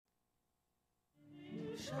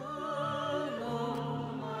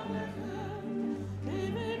Shalom Aleichem,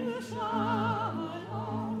 Eivenu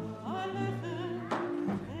Shalom Aleichem,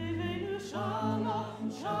 Eivenu Shalom,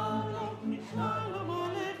 Shalom, Shalom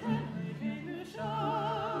Aleichem, Eivenu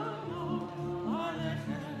Shalom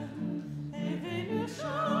Aleichem, Eivenu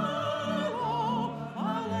Shalom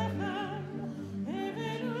Aleichem,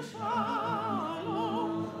 Eivenu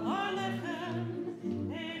Shalom Aleichem,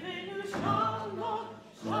 Eivenu Shalom,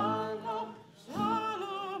 Shalom,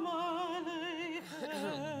 Shalom Aleichem.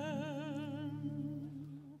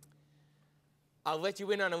 I'll let you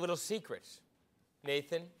in on a little secret,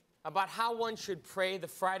 Nathan, about how one should pray the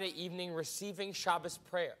Friday evening receiving Shabbos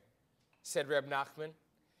prayer, said Reb Nachman.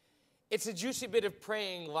 It's a juicy bit of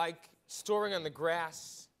praying like storing on the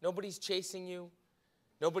grass. Nobody's chasing you.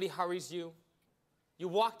 Nobody hurries you. You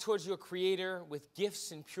walk towards your Creator with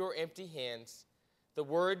gifts in pure empty hands. The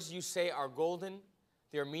words you say are golden,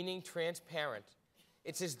 their meaning transparent.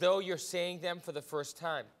 It's as though you're saying them for the first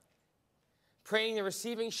time. Praying the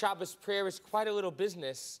receiving Shabbos prayer is quite a little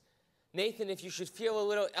business. Nathan, if you should feel a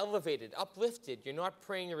little elevated, uplifted, you're not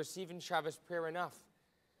praying the receiving Shabbos prayer enough.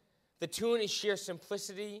 The tune is sheer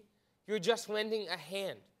simplicity. You're just lending a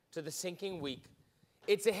hand to the sinking week.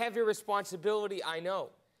 It's a heavy responsibility, I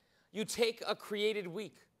know. You take a created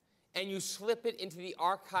week and you slip it into the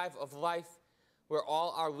archive of life where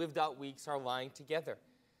all our lived out weeks are lying together.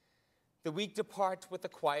 The week departs with a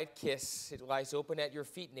quiet kiss. It lies open at your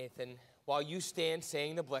feet, Nathan, while you stand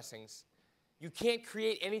saying the blessings. You can't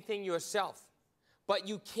create anything yourself, but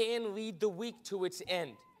you can lead the week to its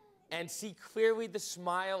end and see clearly the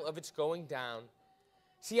smile of its going down.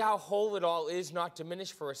 See how whole it all is, not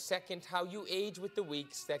diminished for a second, how you age with the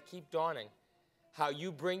weeks that keep dawning, how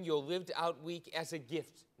you bring your lived out week as a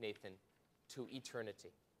gift, Nathan, to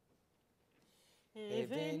eternity.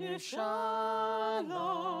 Eivenu Shalom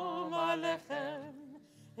Aleichem,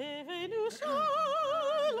 Eivenu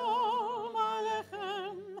Shalom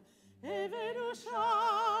Aleichem, Eivenu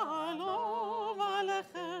Shalom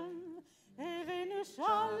Aleichem, Eivenu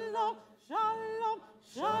Shalom, Shalom,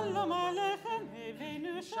 Shalom Aleichem,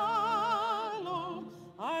 Eivenu Shalom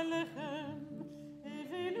Aleichem,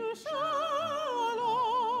 Eivenu Shalom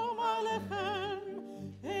Aleichem,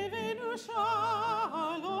 Eivenu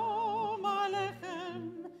Shalom Aleichem,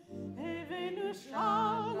 Eivenu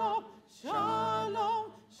Shalom, Shalom,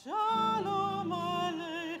 Shalom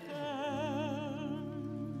Aleichem.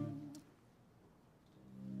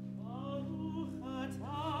 Baruch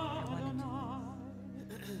atah Adonai,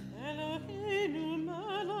 Eloheinu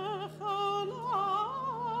melech haolam,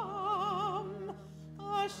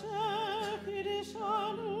 asher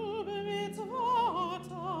kiddushanu b'mitzvotav,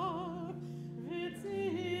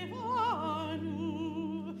 v'tzivanu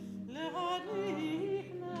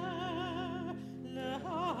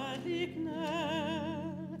להדליקנה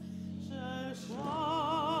של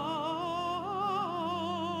Shabbat.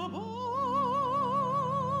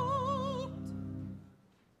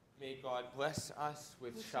 May God bless us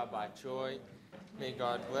with Shabbat joy. May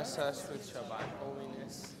God bless us with Shabbat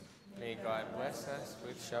holiness. May God bless us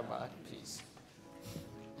with Shabbat peace.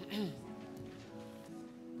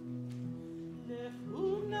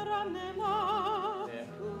 לכו נרננה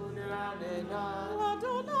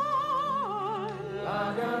לאדוני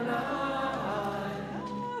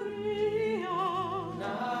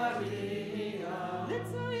נריע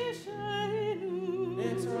לצוישנו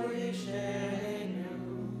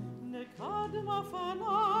נקדם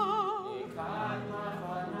פניו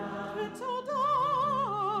בתודה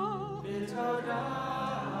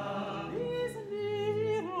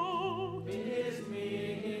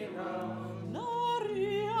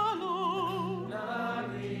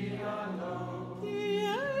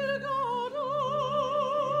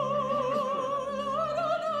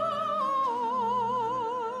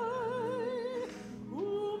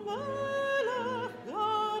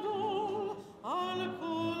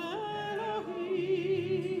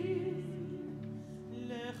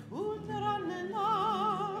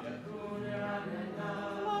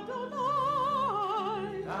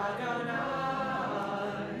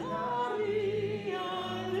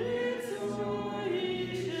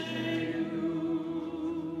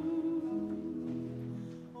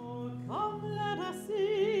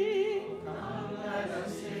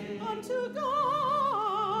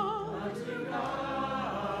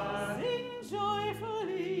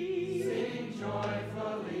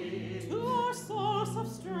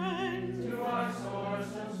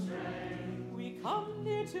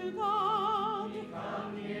to God, we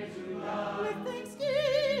come near to God with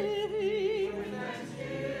thanksgiving,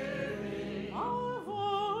 our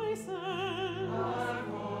voices,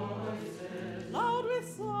 loud with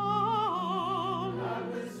song,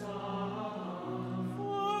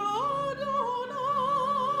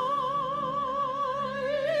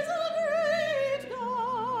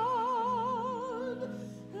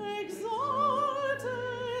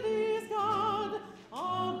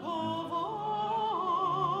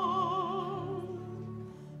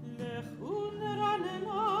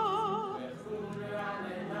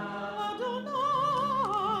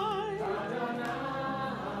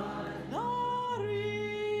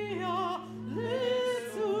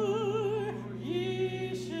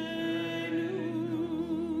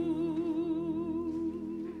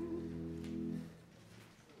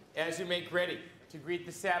 As we make ready to greet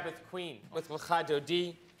the Sabbath Queen with Lecha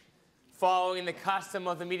Dodi, following the custom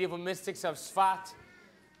of the medieval mystics of Sfat,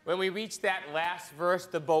 when we reach that last verse,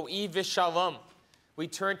 the Bo'i V'Shalom, we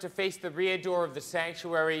turn to face the rear door of the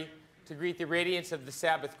sanctuary to greet the radiance of the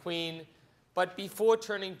Sabbath Queen. But before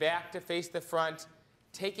turning back to face the front,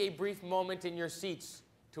 take a brief moment in your seats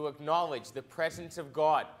to acknowledge the presence of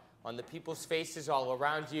God on the people's faces all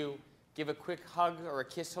around you. Give a quick hug or a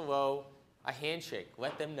kiss hello, a handshake.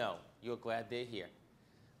 Let them know you're glad they're here.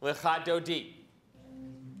 Lecha Dodi.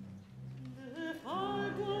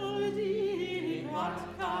 Lecha Dodi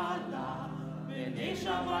likrat kala, b'nei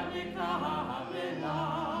Shabbat nekabela.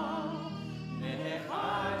 Lecha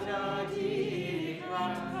Dodi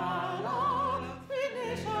likrat kala,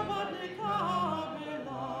 b'nei Shabbat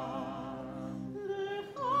nekabela.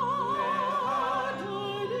 Lecha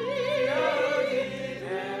Dodi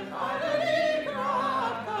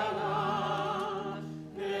likrat kala,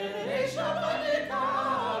 b'nei Shabbat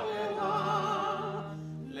nekabela.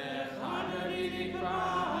 Lecha Dodi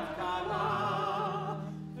likrat kala,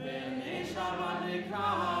 b'nei Shabbat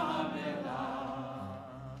nekabela.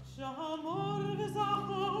 Shamor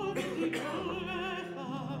v'zachor v'tikol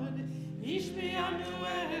echad, ish b'yanu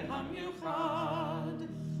hamiuchad.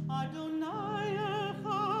 Adonai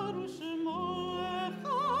echad u'shemo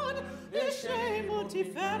echad, v'shemo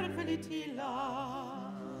tiferet v'litila.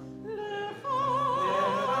 Lecha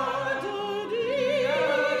Dodi,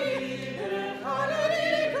 lecha Dodi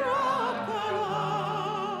likrat kala,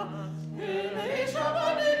 b'nei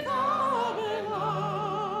Shabbat nekabela.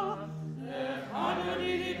 Lecha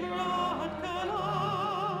Dodi likrat kala,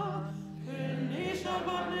 b'nei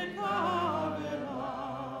Shabbat nekabela.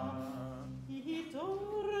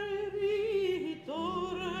 Hitorei,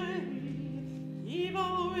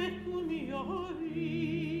 hiva'u et kumiori,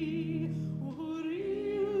 uri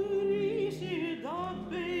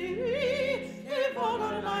shidaberi, evod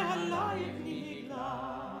Adonai halayik nigla.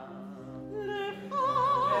 Lecha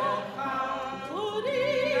Dodi,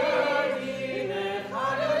 lecha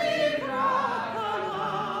Dodi likrat kala,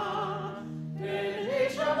 b'nei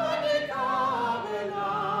Shabbat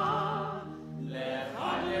nekabela. Lecha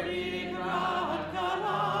Dodi likrat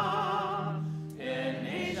kala,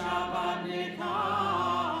 b'nei Shabbat nekabela.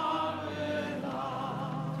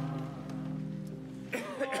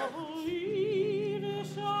 Bo'i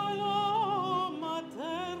v'shalom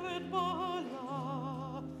ateret ba'ala,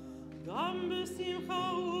 gam b'simcha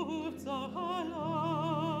u'b'tzala.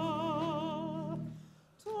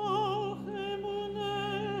 Toch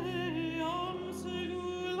emunei am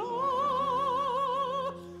segula,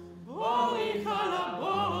 bo'i chala,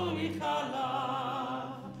 bo'i chala.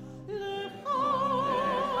 Lecha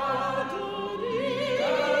Dodi,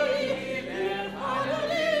 lecha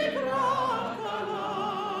Dodi likrat kala,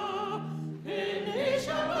 b'nei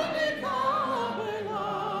Shabbat nekabela.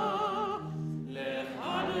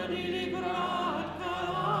 Lecha Dodi likrat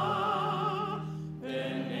kala,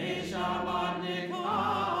 b'nei Shabbat nekabela.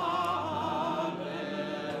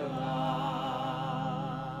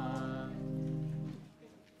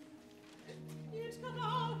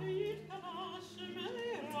 Yitkana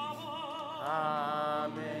Shemei Rabbah.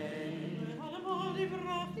 Amen. והלמוד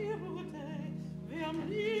יברח ירותי,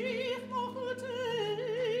 וימליך מלכותי,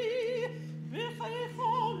 בחיי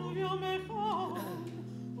חול וביומי חול,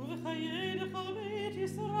 ובחיי דכל בית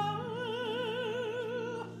ישראל.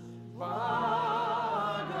 בגלה,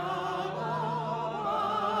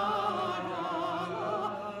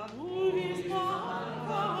 ובזמן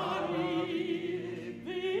קריב,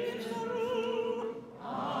 ויתחרו.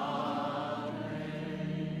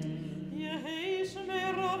 יהי שמי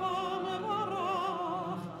רבה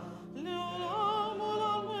מברך, לעולם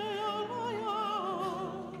עולם ועלמיה.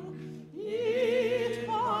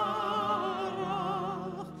 יתברך,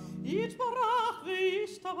 יתברך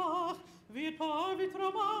וישתבח, ויתפאר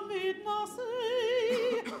ויתרומם ויתנשא,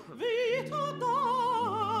 ויתהדר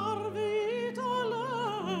ויתעלה,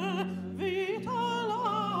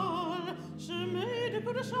 ויתהלל, שמי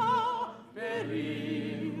דקדושה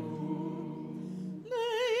בריבו.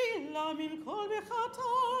 לילה מן כל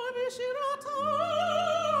ברכתה ושירתה,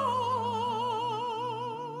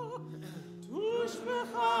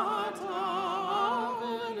 תושבחתה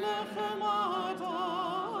ונחמתה,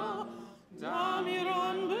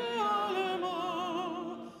 דמירן בעלמה,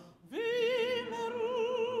 ויאמרו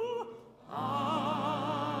אמן.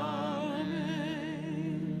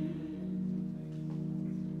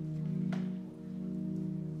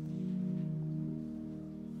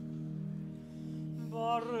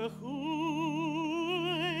 ברכו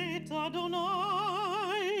את אדוני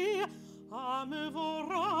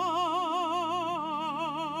המבורך,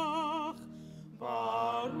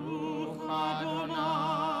 ברוך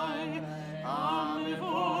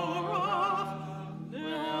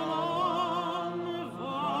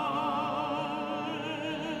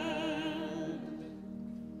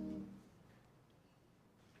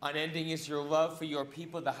Unending is your love for your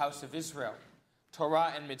people, the house of Israel.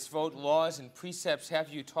 Torah and mitzvot, laws and precepts have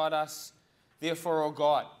you taught us. Therefore, O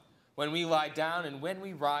God, when we lie down and when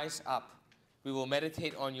we rise up, we will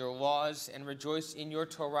meditate on your laws and rejoice in your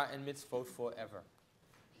Torah and mitzvot forever.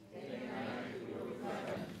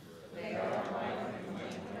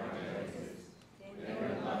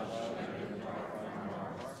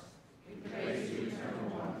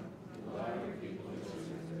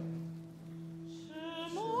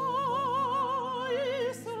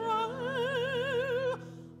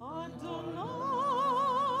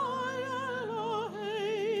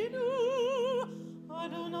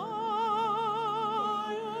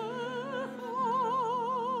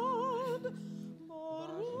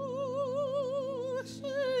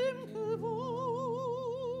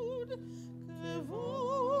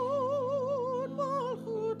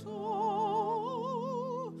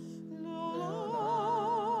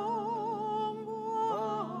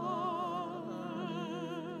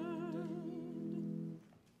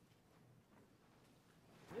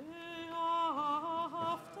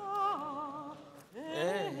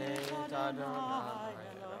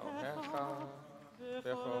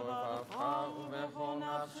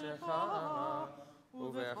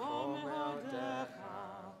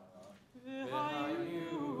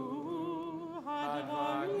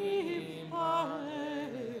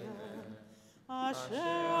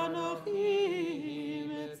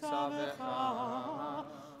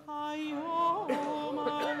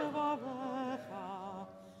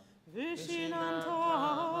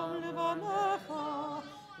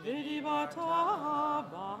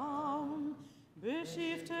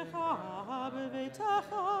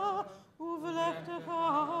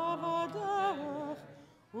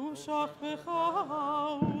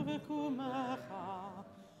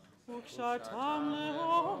 וקשרתם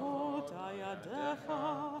לאות ידיך,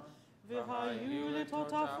 והיו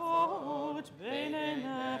לטוטפות בין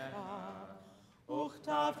עיניך,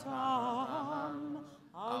 וכתבתם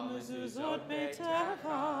על מזוזות ביתך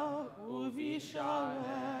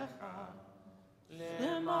ובשעריך,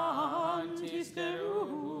 למען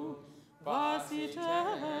תזכרו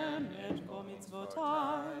ועשיתם את כל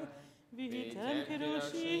מצוותיי, והייתם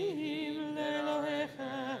קדושים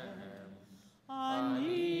לאלוהיכם.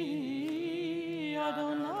 אני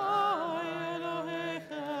אדוני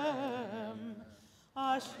אלוהיכם,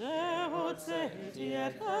 אשר הוצאתי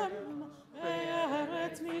אתכם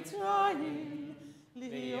מארץ מצרים,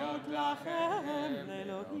 להיות לכם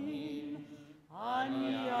לאלוהים.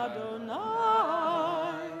 אני אדוני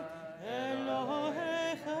אלוהיכם.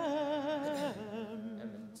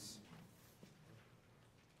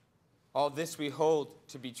 All this we hold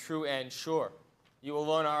to be true and sure. You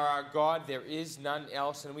alone are our God, there is none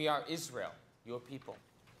else, and we are Israel, your people.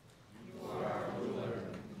 You are our ruler.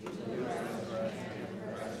 You deliver us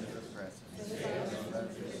from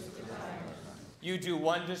You do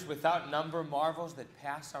wonders without number, marvels that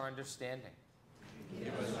pass our understanding.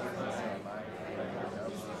 give us our life.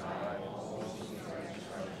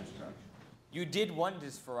 You did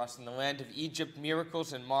wonders for us in the land of Egypt,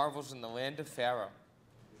 miracles and marvels in the land of Pharaoh.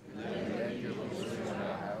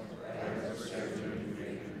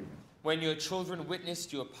 When your children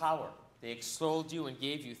witnessed your power, they extolled you and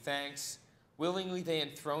gave you thanks. Willingly they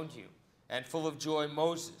enthroned you, and full of joy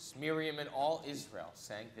Moses, Miriam, and all Israel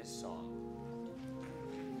sang this song.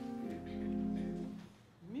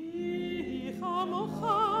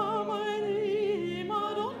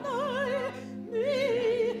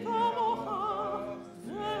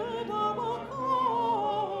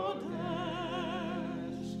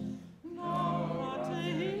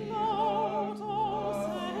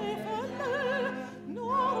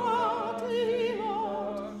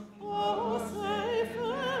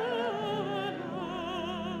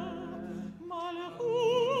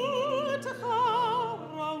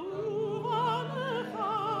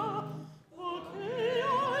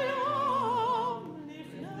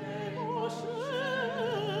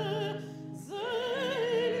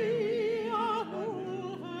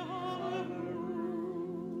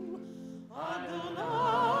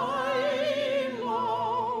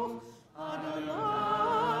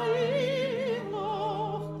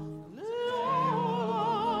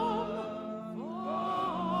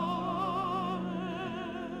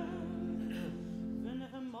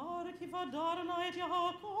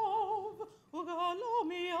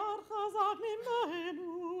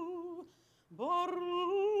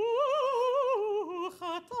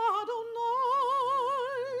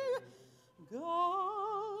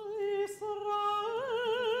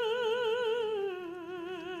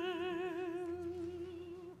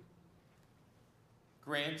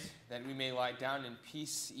 Grant that we may lie down in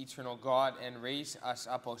peace, eternal God, and raise us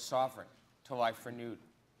up, O Sovereign, to life renewed.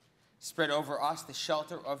 Spread over us the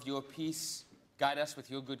shelter of your peace. Guide us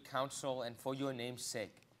with your good counsel, and for your name's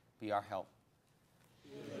sake, be our help.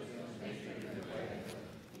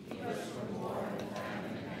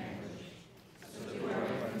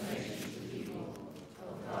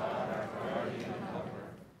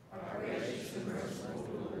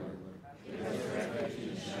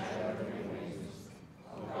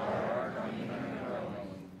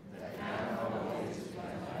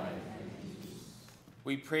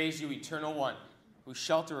 We praise you, Eternal One, whose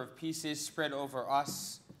shelter of peace is spread over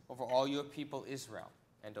us, over all your people Israel,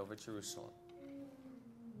 and over Jerusalem.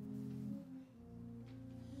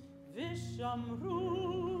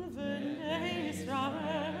 Vishamru v'nei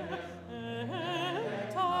Israel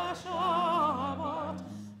et ha-Shabbat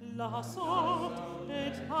לעשות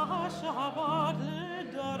את השבת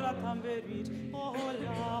לדורתם ברית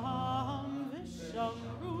עולם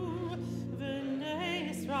ושמרו בני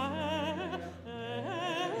ישראל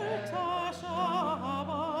את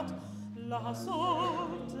השבת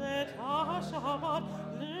לעשות את השבת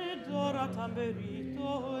לדורתם ברית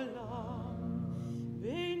עולם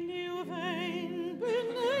ביני ובין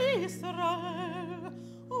בני ישראל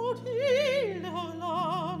אותי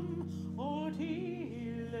לעולם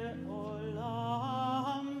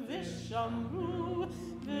ושמרו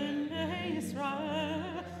בני ישראל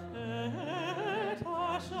את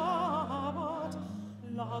השבת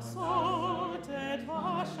לעשות את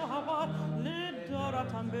השבת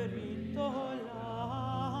לדורתם ברית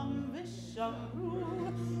עולם ושמרו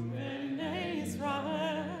בני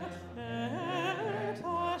ישראל את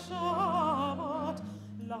השבת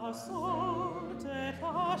לעשות את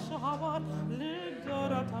השבת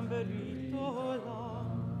לדורתם ברית עולם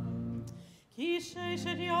כי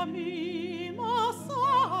ששת ימים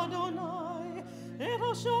עשה אדוני את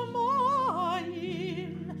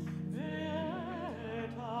השמיים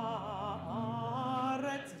ואת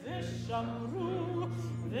הארץ ושמרו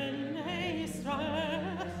בני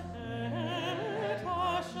ישראל את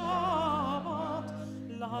השבת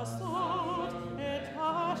לעשות את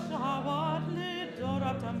השבת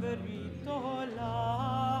לדורתם ברית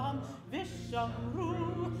עולם ושמרו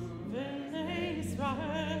בני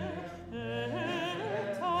ישראל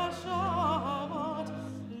את השבת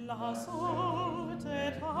לעשות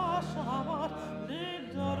את השבת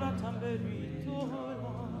לדורתם ברית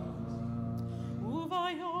עולם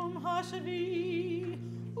וביום השביעי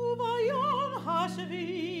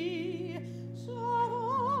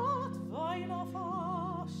שבת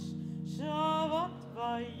וינפש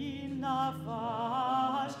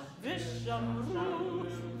ושמרו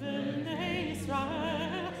בני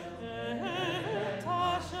ישראל את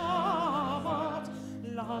השבת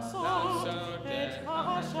לעשות את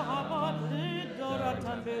השבת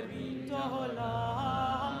לדורתם ברית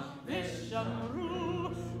עולם ושמרו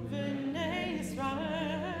בני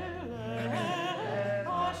ישראל את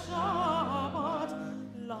השבת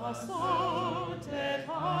לעשות את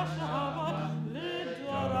השבת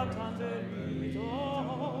לדורתם ברית עולם.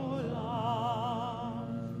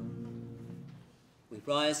 We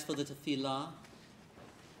rise for the tefillah.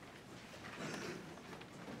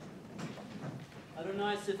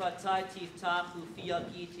 Adonai sivatai tiftachu fi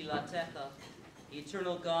yagi tilatecha.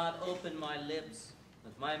 Eternal God, open my lips,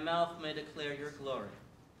 that my mouth may declare your glory.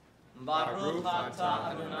 Baruch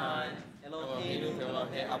atah Adonai, Eloheinu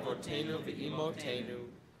v'Elohei Avotenu v'Imotenu,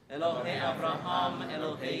 Elohei Avraham,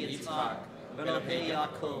 Elohei Yitzchak, Elohei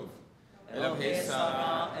Yaakov, Elohei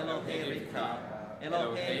Sarah, Elohei Rivka,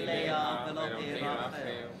 Elohei Leah, Elohei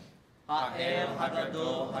Rachel, Ha'el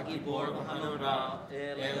Hagadol, Hagibor v'Hanora,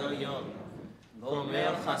 El Elyon,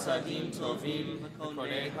 Gomer Chasadim Tovim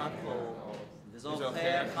v'Konei Hakol,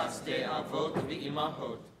 V'Zocher Chasdei Avot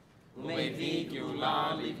v'Imahot, U'Mevii Geula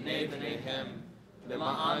Livnei Bneihem,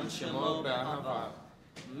 B'Ma'an Shemo B'Ahava,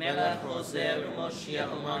 Melech Rozer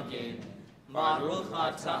U'Moshiach U'Magen, Baruch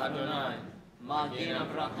Atah Adonai, Magen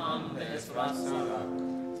Avraham v'Ezra Sarah.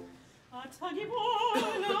 אתה גיבור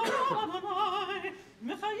לעולם אדוני,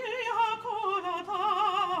 מחיי הכל אתה,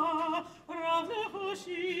 רב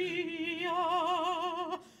להושיע,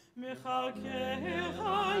 מחלקי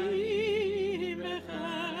חיים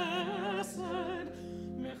בחסד,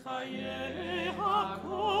 מחיי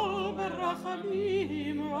הכל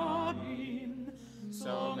ברחמים רבים,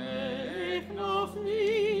 סומך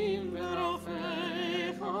נופלים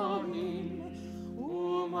ורופא חונים,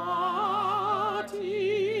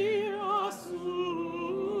 ומתיר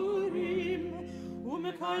אסורים,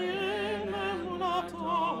 ומקיים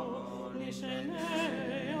אמונתו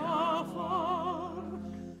לשני עפר.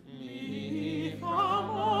 מי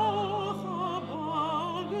כמוך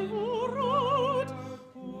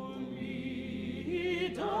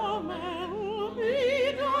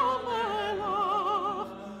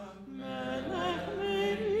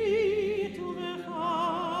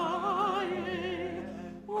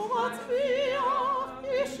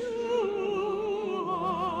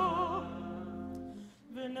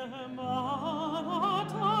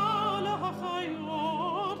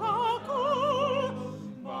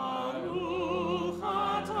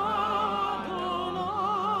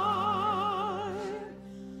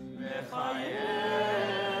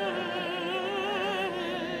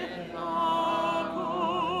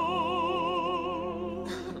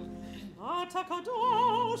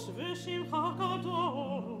הקדוש ושמך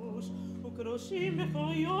הקדוש וקדושים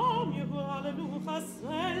בכל יום יגאלנו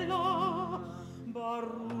חסלה ברוך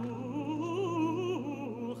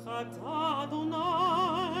אתה אדוני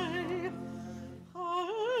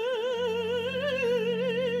האל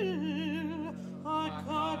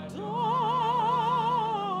הקדוש.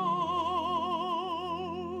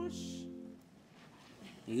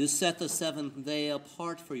 You set the seventh day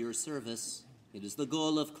apart for your service. It is the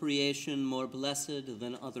goal of creation more blessed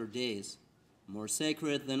than other days, more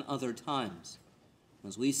sacred than other times,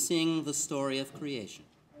 as we sing the story of creation.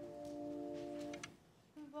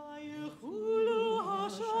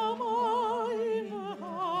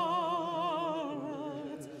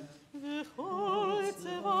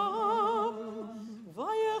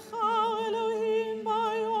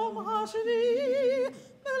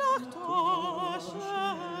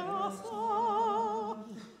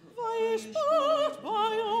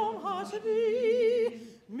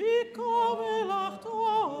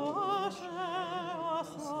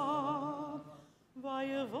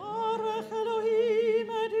 ויברך אלוהים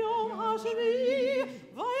את יום השביעי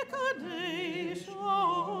ויקדש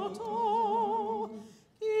אותו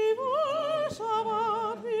כי בו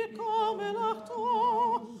שבת מכל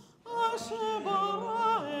מלאכתו אשר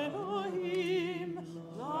ברא אלוהים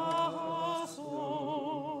לעשות.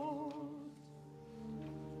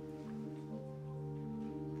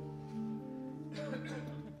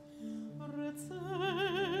 רצה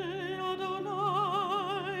אדוני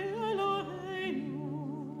אלוהינו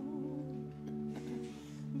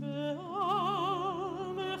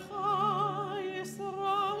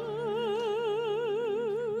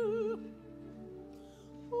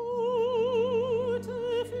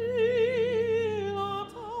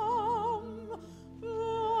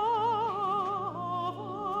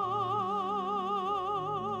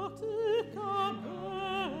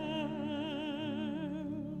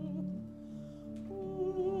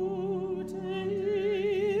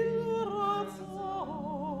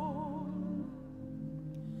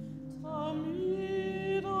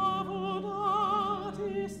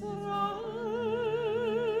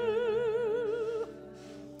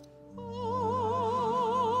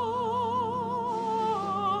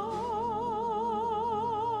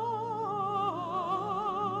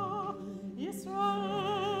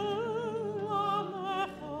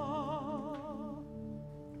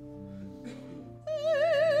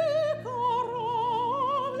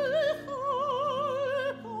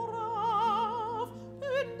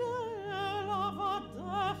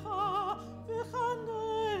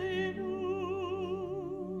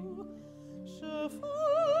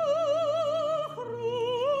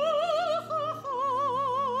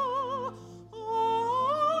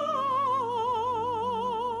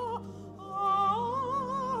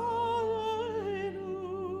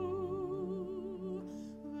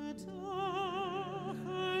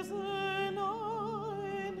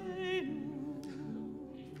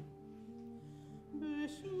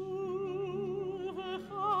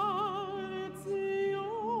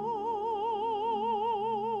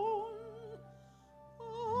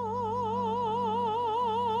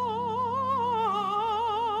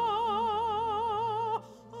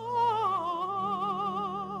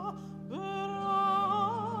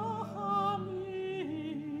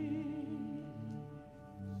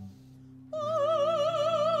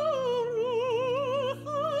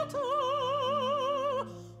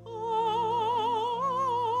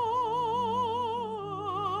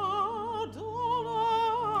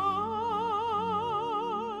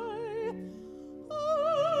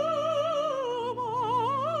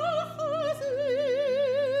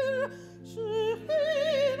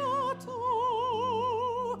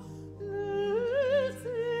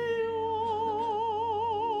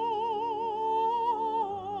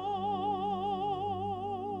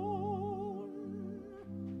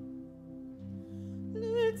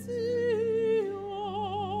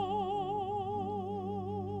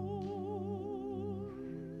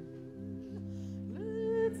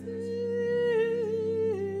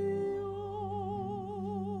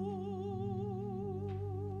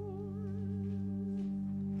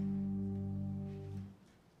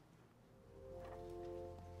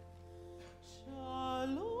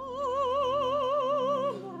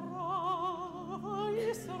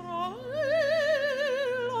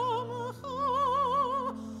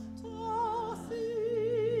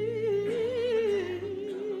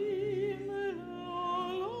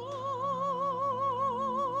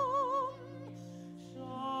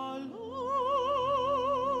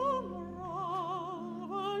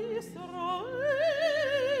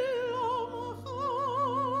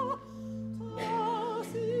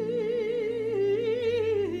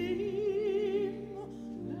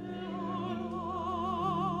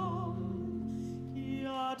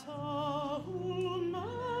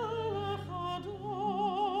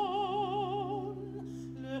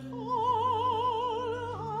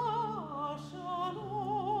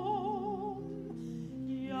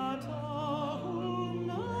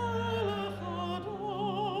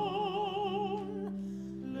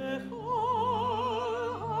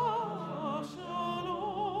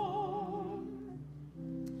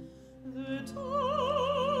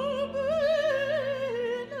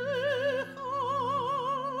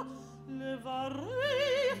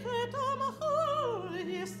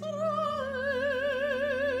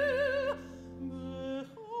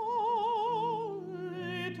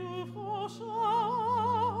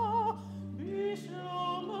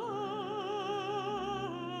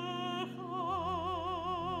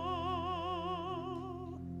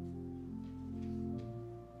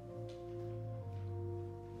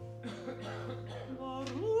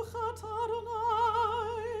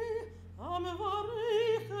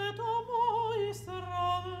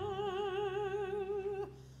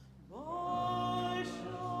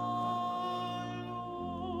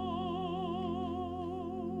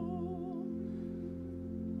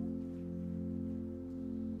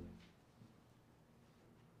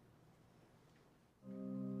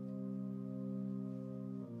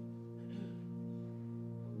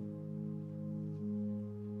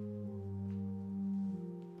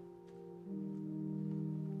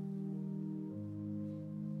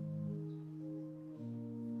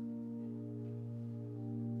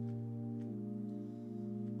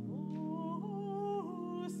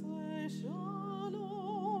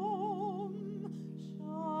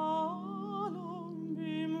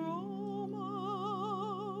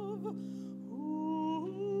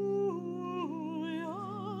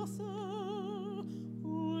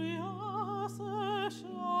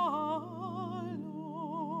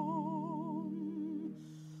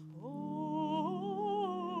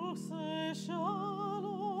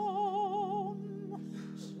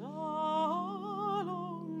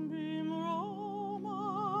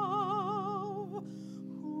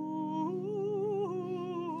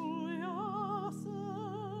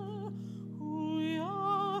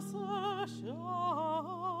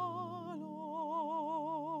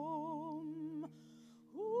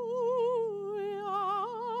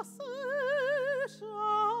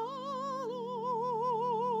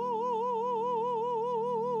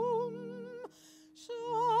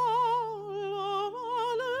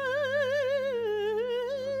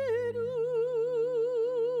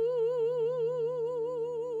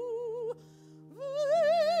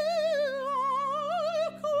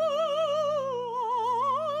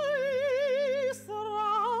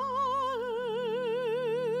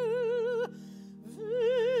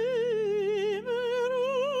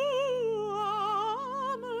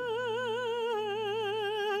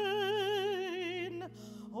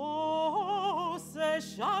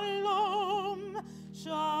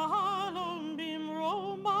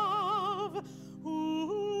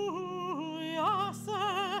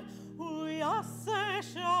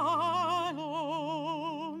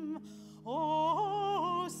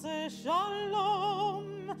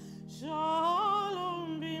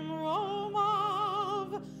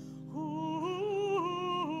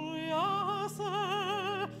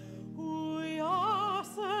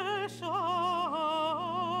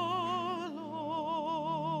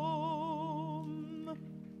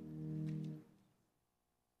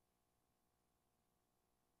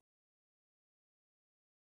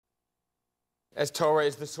As Torah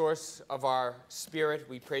is the source of our spirit,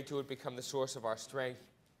 we pray to it become the source of our strength.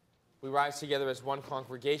 We rise together as one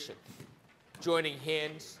congregation, joining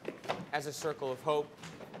hands as a circle of hope,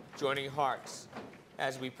 joining hearts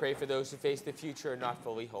as we pray for those who face the future and not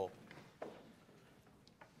fully whole.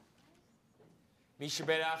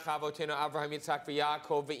 Mishaberach Avotenu Avraham Yitzhak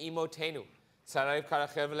v'Yaakov ve'imotenu tzarav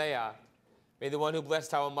karachel v'leah. May the one who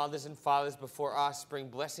blessed our mothers and fathers before us bring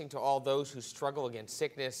blessing to all those who struggle against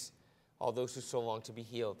sickness, all those who so long to be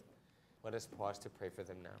healed. Let us pause to pray for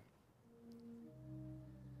them now.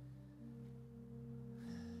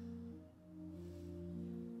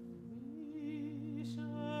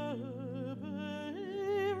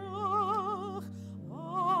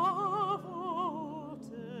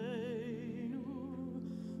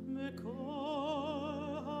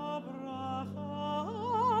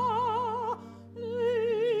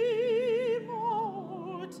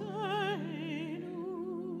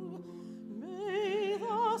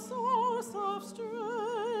 Of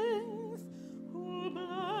strength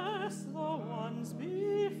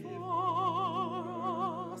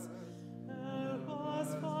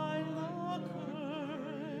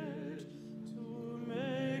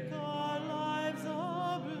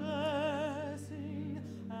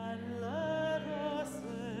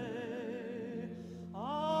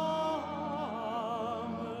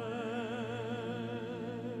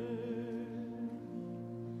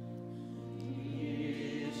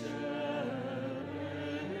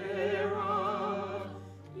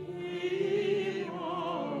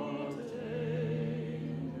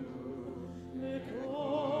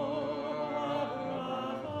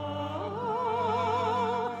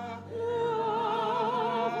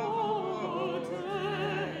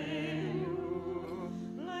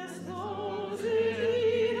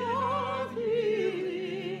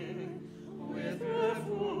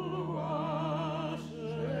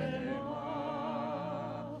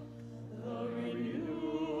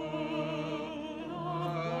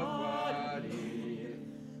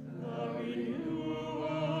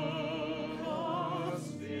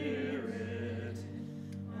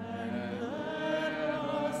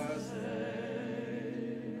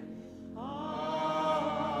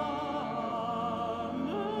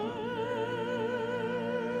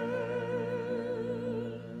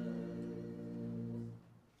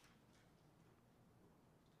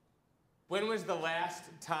When was the last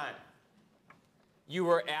time you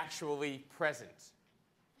were actually present?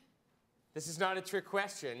 This is not a trick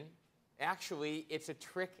question. Actually, it's a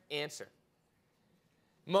trick answer.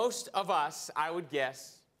 Most of us, I would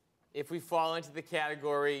guess, if we fall into the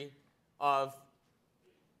category of,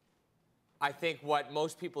 I think, what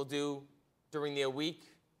most people do during their week,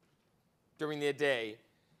 during their day,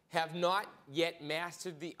 have not yet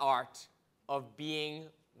mastered the art of being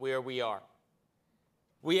where we are.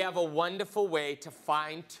 We have a wonderful way to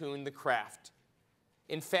fine-tune the craft.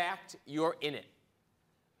 In fact, you're in it.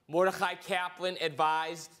 Mordecai Kaplan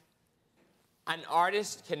advised, an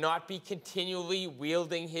artist cannot be continually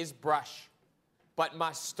wielding his brush, but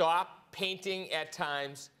must stop painting at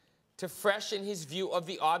times to freshen his view of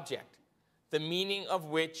the object, the meaning of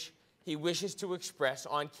which he wishes to express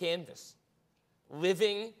on canvas.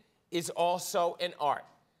 Living is also an art.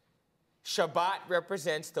 Shabbat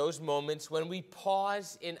represents those moments when we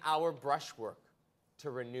pause in our brushwork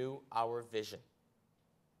to renew our vision.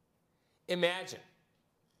 Imagine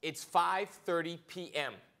it's 5:30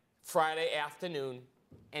 p.m. Friday afternoon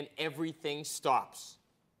and everything stops.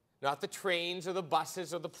 Not the trains or the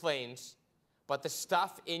buses or the planes, but the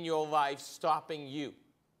stuff in your life stopping you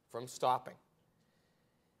from stopping.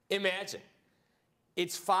 Imagine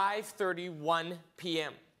it's 5:31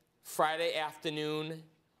 p.m. Friday afternoon.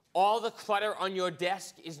 All the clutter on your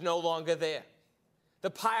desk is no longer there. The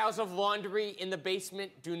piles of laundry in the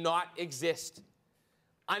basement do not exist.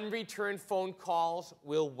 Unreturned phone calls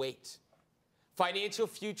will wait. Financial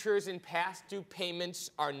futures and past due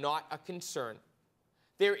payments are not a concern.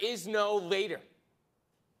 There is no later.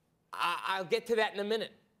 I'll get to that in a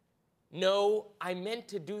minute. No, I meant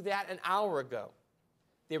to do that an hour ago.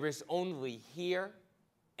 There is only here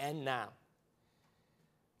and now.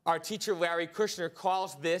 Our teacher, Larry Kushner,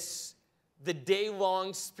 calls this the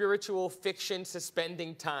day-long spiritual fiction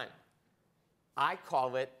suspending time. I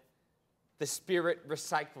call it the spirit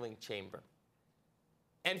recycling chamber.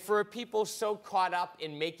 And for a people so caught up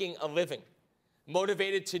in making a living,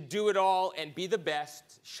 motivated to do it all and be the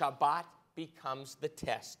best, Shabbat becomes the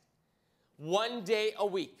test. One day a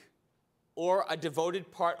week, or a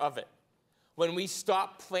devoted part of it, when we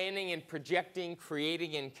stop planning and projecting,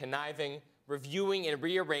 creating and conniving, reviewing and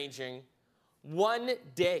rearranging, one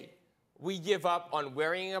day we give up on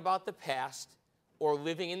worrying about the past or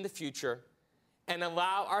living in the future and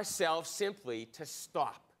allow ourselves simply to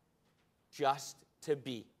stop, just to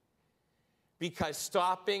be. Because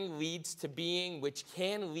stopping leads to being, which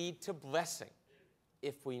can lead to blessing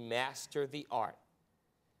if we master the art.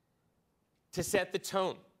 To set the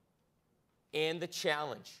tone and the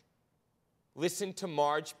challenge, listen to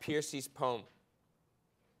Marge Piercy's poem,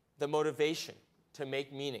 The Motivation to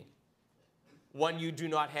Make Meaning, one you do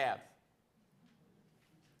not have.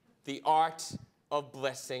 The art of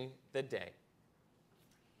blessing the day.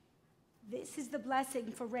 This is the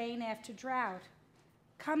blessing for rain after drought.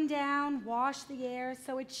 Come down, wash the air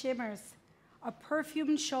so it shimmers, a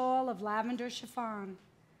perfumed shawl of lavender chiffon.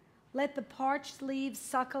 Let the parched leaves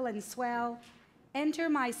suckle and swell. Enter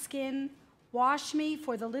my skin, wash me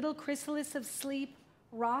for the little chrysalis of sleep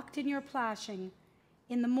rocked in your plashing.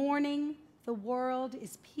 In the morning, the world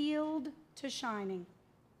is peeled to shining.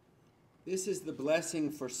 This is the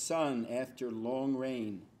blessing for sun after long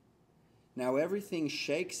rain. Now everything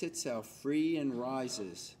shakes itself free and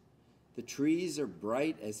rises. The trees are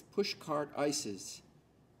bright as pushcart ices.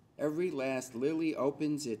 Every last lily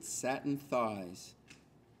opens its satin thighs.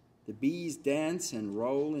 The bees dance and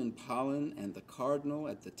roll in pollen, and the cardinal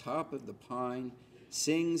at the top of the pine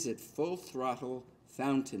sings at full throttle,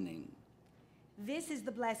 fountaining. This is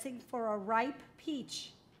the blessing for a ripe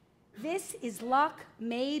peach. This is luck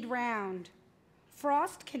made round.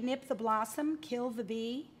 Frost can nip the blossom, kill the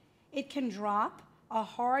bee. It can drop a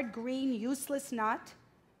hard, green, useless nut.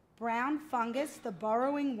 Brown fungus, the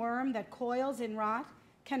burrowing worm that coils in rot,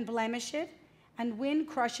 can blemish it, and wind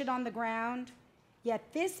crush it on the ground.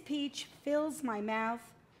 Yet this peach fills my mouth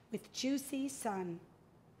with juicy sun.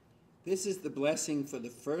 This is the blessing for the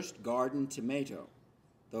first garden tomato.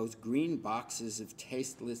 Those green boxes of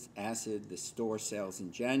tasteless acid the store sells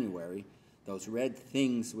in January, those red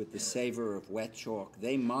things with the savor of wet chalk,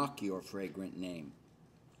 they mock your fragrant name.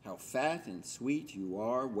 How fat and sweet you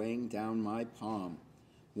are weighing down my palm,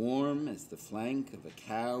 warm as the flank of a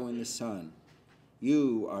cow in the sun.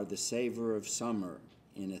 You are the savor of summer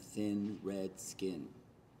in a thin red skin.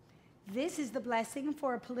 This is the blessing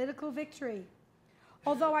for a political victory.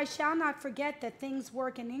 Although I shall not forget that things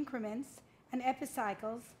work in increments and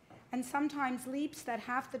epicycles, and sometimes leaps that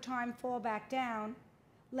half the time fall back down,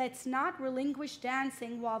 let's not relinquish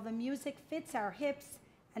dancing while the music fits our hips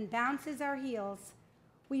and bounces our heels.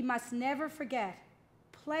 We must never forget,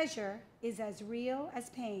 pleasure is as real as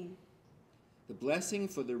pain. The blessing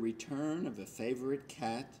for the return of a favorite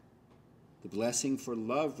cat, the blessing for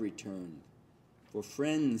love returned, for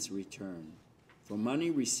friends returned, for money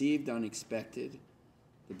received unexpected,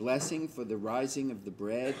 the blessing for the rising of the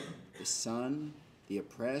bread, the sun, the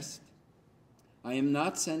oppressed. I am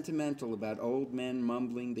not sentimental about old men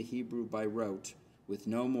mumbling the Hebrew by rote with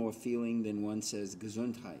no more feeling than one says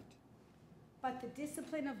Gesundheit. But the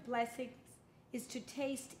discipline of blessings is to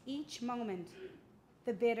taste each moment,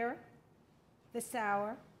 the bitter, the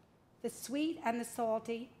sour, the sweet and the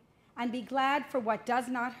salty, and be glad for what does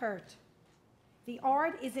not hurt. The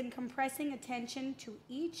art is in compressing attention to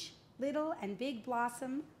each little and big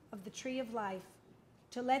blossom of the tree of life,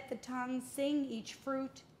 to let the tongue sing each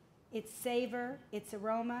fruit, its savor, its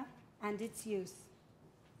aroma, and its use.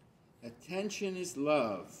 Attention is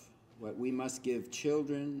love, what we must give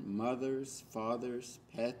children, mothers, fathers,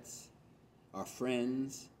 pets, our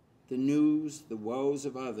friends, the news, the woes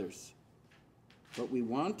of others. What we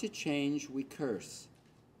want to change, we curse,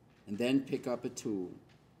 and then pick up a tool.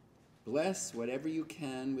 Bless whatever you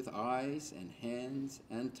can with eyes and hands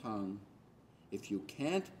and tongue. If you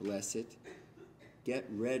can't bless it, get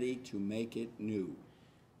ready to make it new.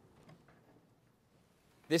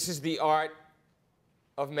 This is the art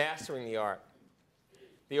of mastering the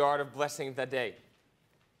art of blessing the day.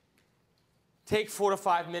 Take 4 to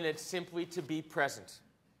 5 minutes simply to be present.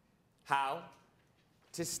 How?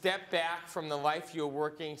 To step back from the life you're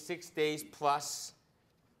working 6 days plus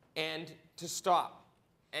and to stop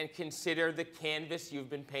and consider the canvas you've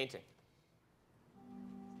been painting.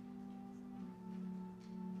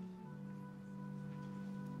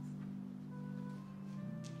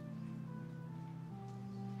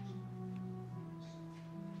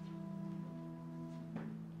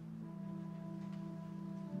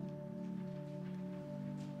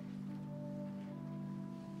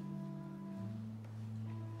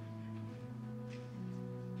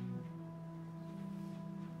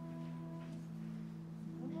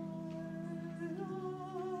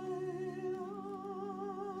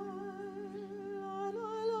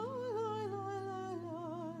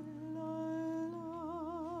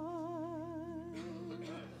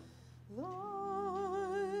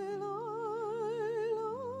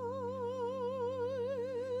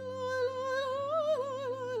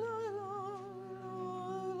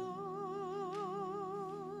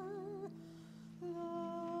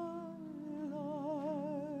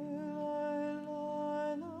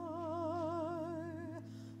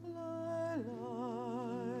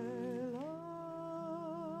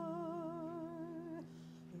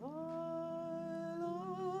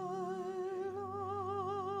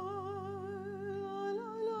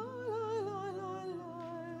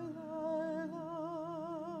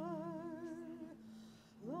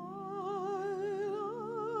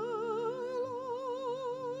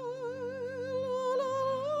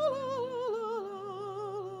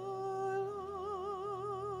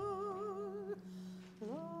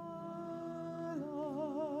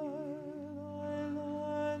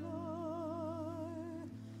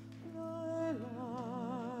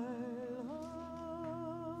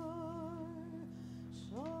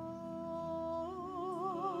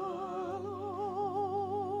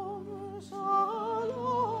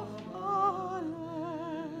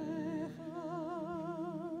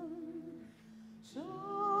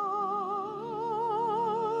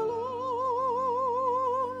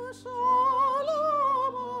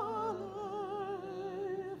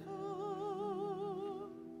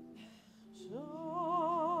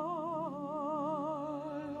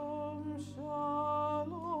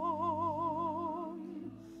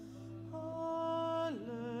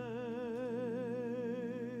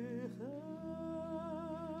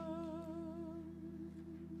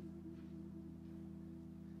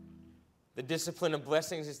 The discipline of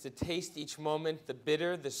blessings is to taste each moment, the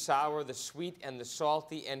bitter, the sour, the sweet, and the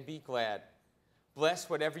salty, and be glad. Bless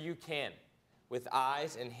whatever you can, with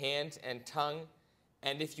eyes and hands and tongue,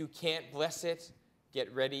 and if you can't bless it,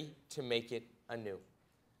 get ready to make it anew.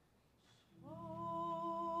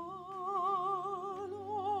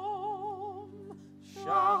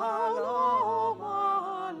 Shalom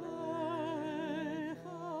Aleichem.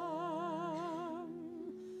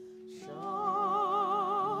 Shalom.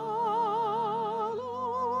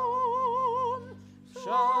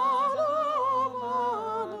 Shalom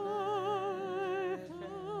Aleichem.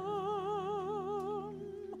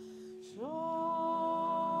 Shalom.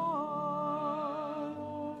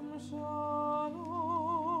 Shalom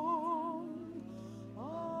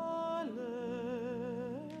Aleichem.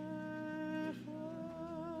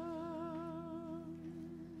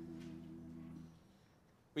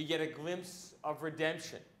 We get a glimpse of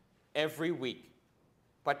redemption every week.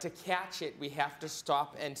 But to catch it, we have to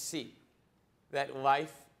stop and see that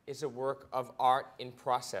life is a work of art in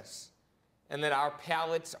process, and that our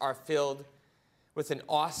palates are filled with an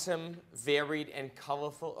awesome, varied, and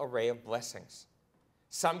colorful array of blessings.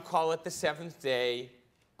 Some call it the seventh day.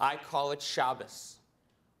 I call it Shabbos,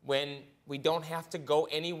 when we don't have to go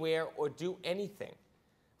anywhere or do anything,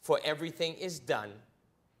 for everything is done,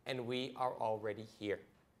 and we are already here.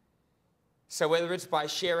 So whether it's by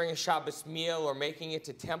sharing a Shabbos meal or making it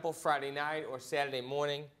to temple Friday night or Saturday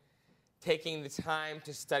morning, taking the time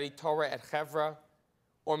to study Torah at Chevra,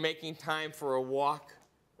 or making time for a walk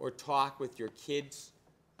or talk with your kids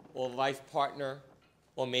or life partner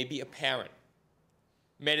or maybe a parent,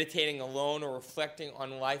 meditating alone or reflecting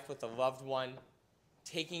on life with a loved one,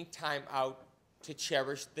 taking time out to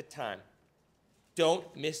cherish the time.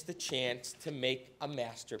 Don't miss the chance to make a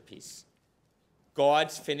masterpiece.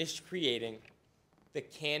 God's finished creating. The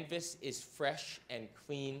canvas is fresh and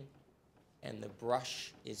clean, and the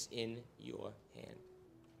brush is in your hand.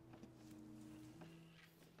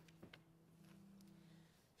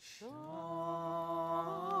 Shalom,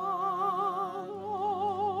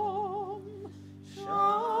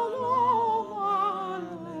 shalom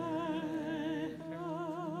aleichem.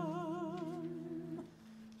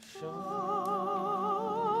 Shalom,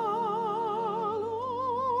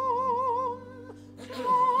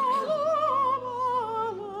 shalom aleichem.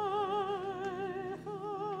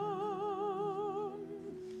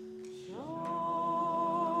 Shalom,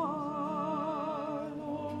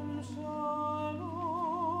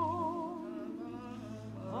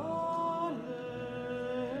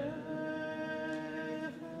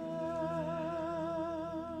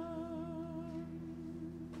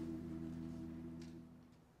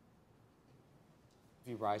 If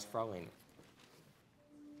you rise for Alena.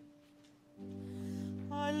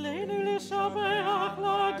 עלינו לשבח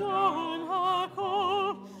לאדון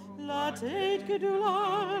הכל, לתת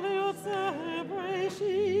גדולה ליוצא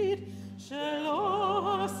בראשית,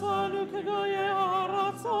 שלא עשנו כגויי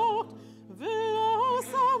הארצות, ולא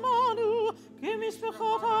שמנו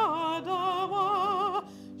כמשפחות האדמה,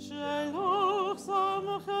 שלא שם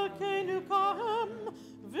חלקנו כהם,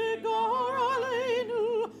 וגור עלינו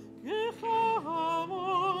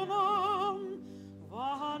כחמונם,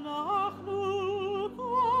 ואנחנו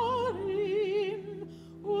קוראים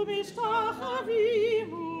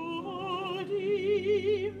ומשתחווים ומודים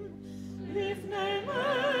לפני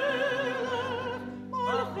מלך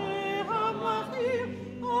מלכי המלכים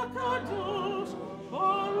הקדוש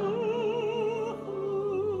ברוך הוא.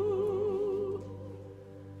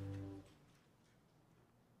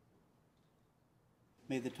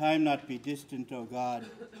 May the time not be distant, O God,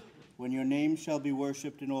 when your name shall be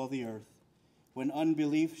worshipped in all the earth, when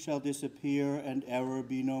unbelief shall disappear and error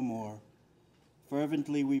be no more.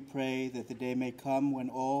 Fervently we pray that the day may come when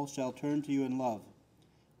all shall turn to you in love,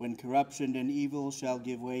 when corruption and evil shall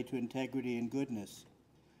give way to integrity and goodness,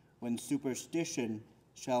 when superstition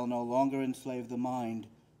shall no longer enslave the mind,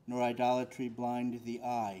 nor idolatry blind the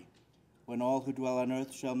eye, when all who dwell on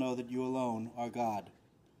earth shall know that you alone are God.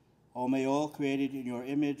 O may all created in your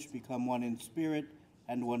image become one in spirit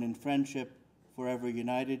and one in friendship, forever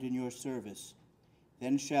united in your service.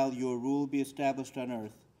 Then shall your rule be established on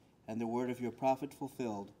earth, and the word of your prophet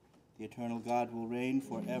fulfilled. The eternal God will reign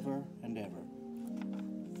forever and ever.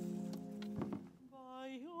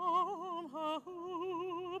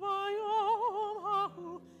 ביום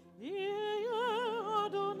ההוא, יהיה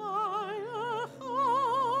אדוני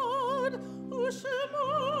אחד,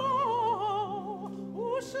 ושמו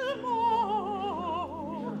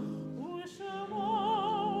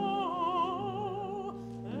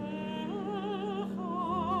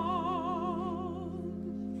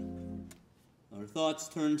Our thoughts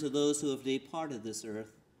turn to those who have departed this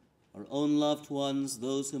earth, our own loved ones,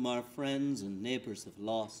 those whom our friends and neighbors have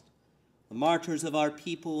lost, the martyrs of our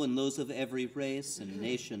people and those of every race and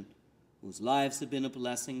nation whose lives have been a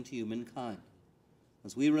blessing to humankind.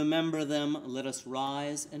 As we remember them, let us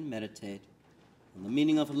rise and meditate on the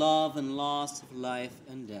meaning of love and loss, of life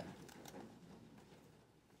and death.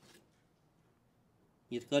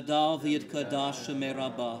 Yitkadav yitkadash shemei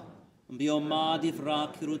rabbah, Biomad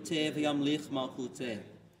ivra kirute v'yamlich malchute,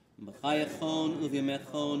 B'chayachon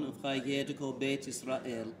uv'yemechon uv'chayedeko beit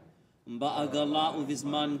Yisrael, Ba'agala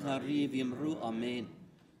uv'izman kariv yimru amen.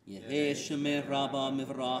 Yehe shemei rabbah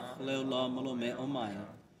mivrach leolam olome omaya,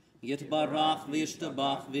 Yitbarach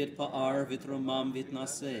v'yishtabach v'yitpa'ar v'yitromam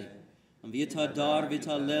v'yitnaseh, V'yitadar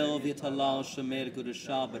v'yitalel v'yitalal shemei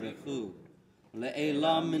l'kudashah berechu,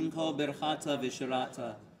 Le'elam min kol berchata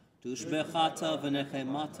v'shirata, Tushbechata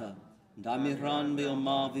v'nechemata, Damiran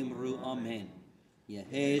be'omav imru amen.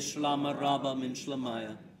 Yehe shlama rabba min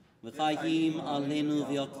shlamaya. V'chayim alenu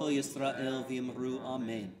v'yalko Yisrael v'imru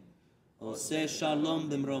amen. Ose shalom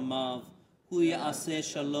b'mromav. Hu ya'aseh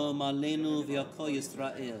shalom alenu v'yalko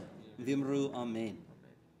Yisrael v'imru amen.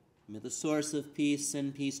 May the source of peace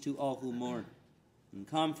send peace to all who mourn, and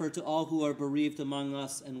comfort to all who are bereaved among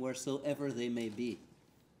us and wheresoever they may be.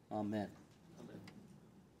 Amen.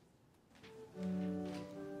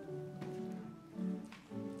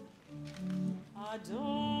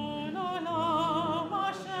 Adon olam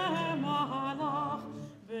Hashem halach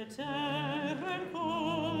b'terem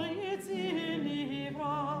kol yitzir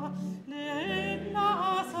nivra le'ed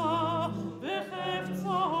na'asa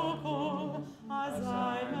b'chefzo kol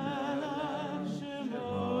azai melech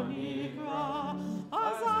shemo nikra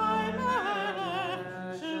azai melech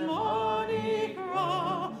shemo nikra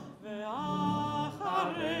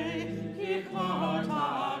ve'acharei kichot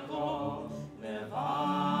hakol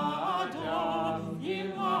levado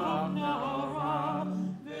yimach nora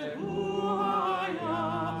ve'hu haya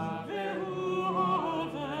ve'hu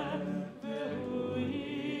hove ve'hu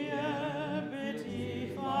yeh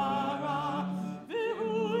b'tifara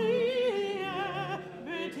ve'hu yeh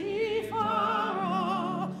b'tifara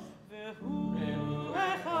ve'hu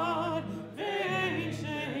echad ve'ein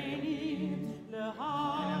sheni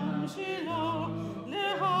lehamshilo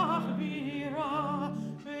lehachbira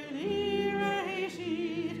ve'li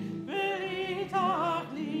reishit ve'li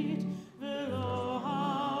tachlit ve'lo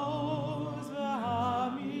ha'oz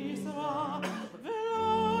ve'ha'misra ve'lo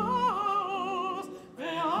ha'oz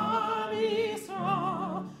ve'ha'misra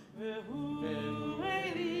ve'hu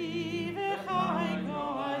eli ve'chai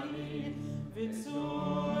go'ali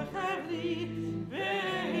ve'tzur chavli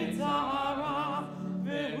ve'tzara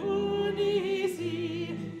ve'hu nisi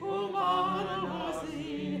u'manosi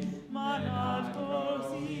manat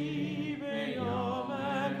kosi be'yom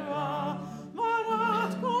ekra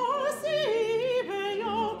manat kosi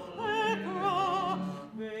be'yom ekra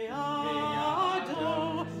be'yado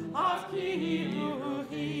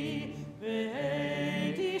afkiluhi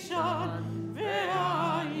ve'edishan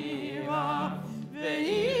ve'ayira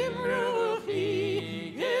ve'imruchi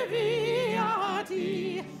geviati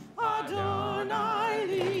Adonai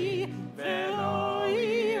li ve'lo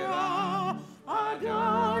ira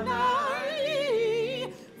Adonai li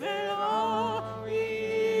ve'lo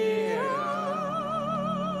ira.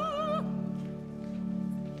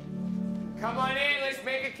 Come on in, let's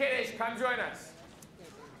make a kiddush. Come join us.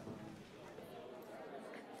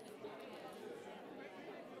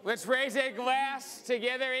 Let's raise a glass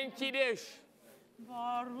together in kiddush.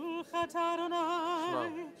 Baruch atah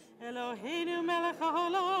Adonai Eloheinu melech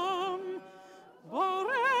haolam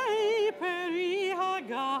borei peri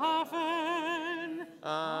hagafen.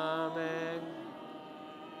 Amen.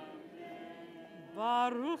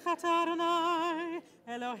 Baruch atah Adonai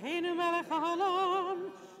Eloheinu melech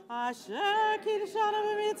haolam asher kidshanu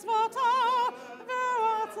b'mitzvotav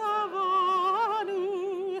v'ratzavanu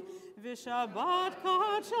v'shabbat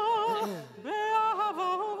kadsho be'ahava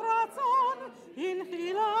u'ratzon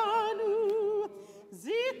hinchilanu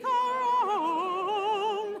zikaron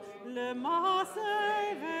le'masei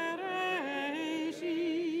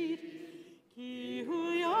v'reishit ki hu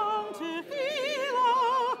yom tefila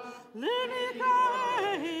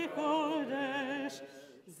l'nikarei kodesh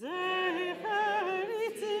zecher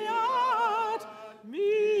yitziat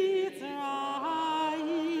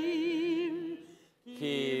mitzrayim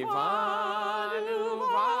Kivanu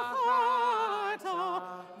v'achata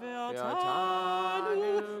ve'atanu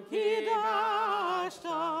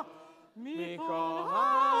kidashta mikol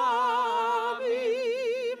ha'amim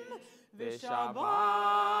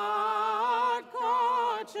v'shabbat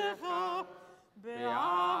kodshecha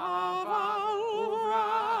be'ahava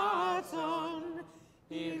u'ratzon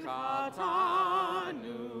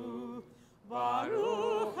hinchatanu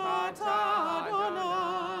Baruch atah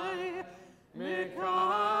Adonai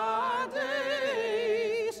Mekadesh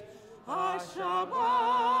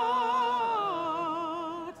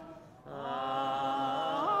HaShabbat. Amen.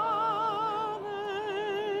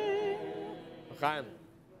 Chaim.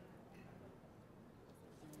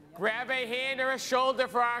 Grab a hand or a shoulder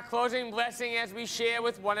for our closing blessing as we share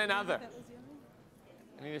with one another.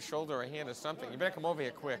 I need a shoulder or a hand or something. You better come over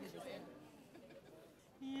here quick.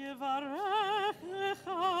 Yevarech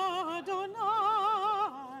lecha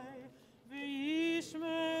Adonai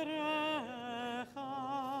v'yishmerecha.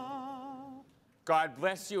 God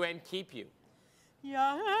bless you and keep you.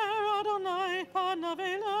 Yaher Adonai panav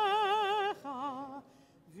elecha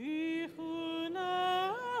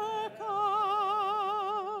v'chuneka.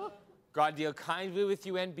 God deal kindly with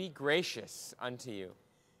you and be gracious unto you.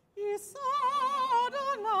 Yisa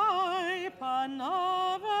Adonai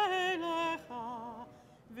panav elecha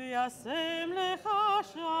v'yasem lecha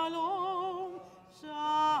shalom,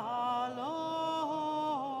 shalom.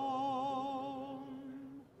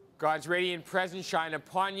 God's radiant presence shine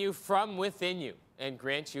upon you from within you and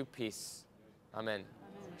grant you peace. Amen.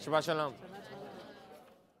 Shabbat shalom.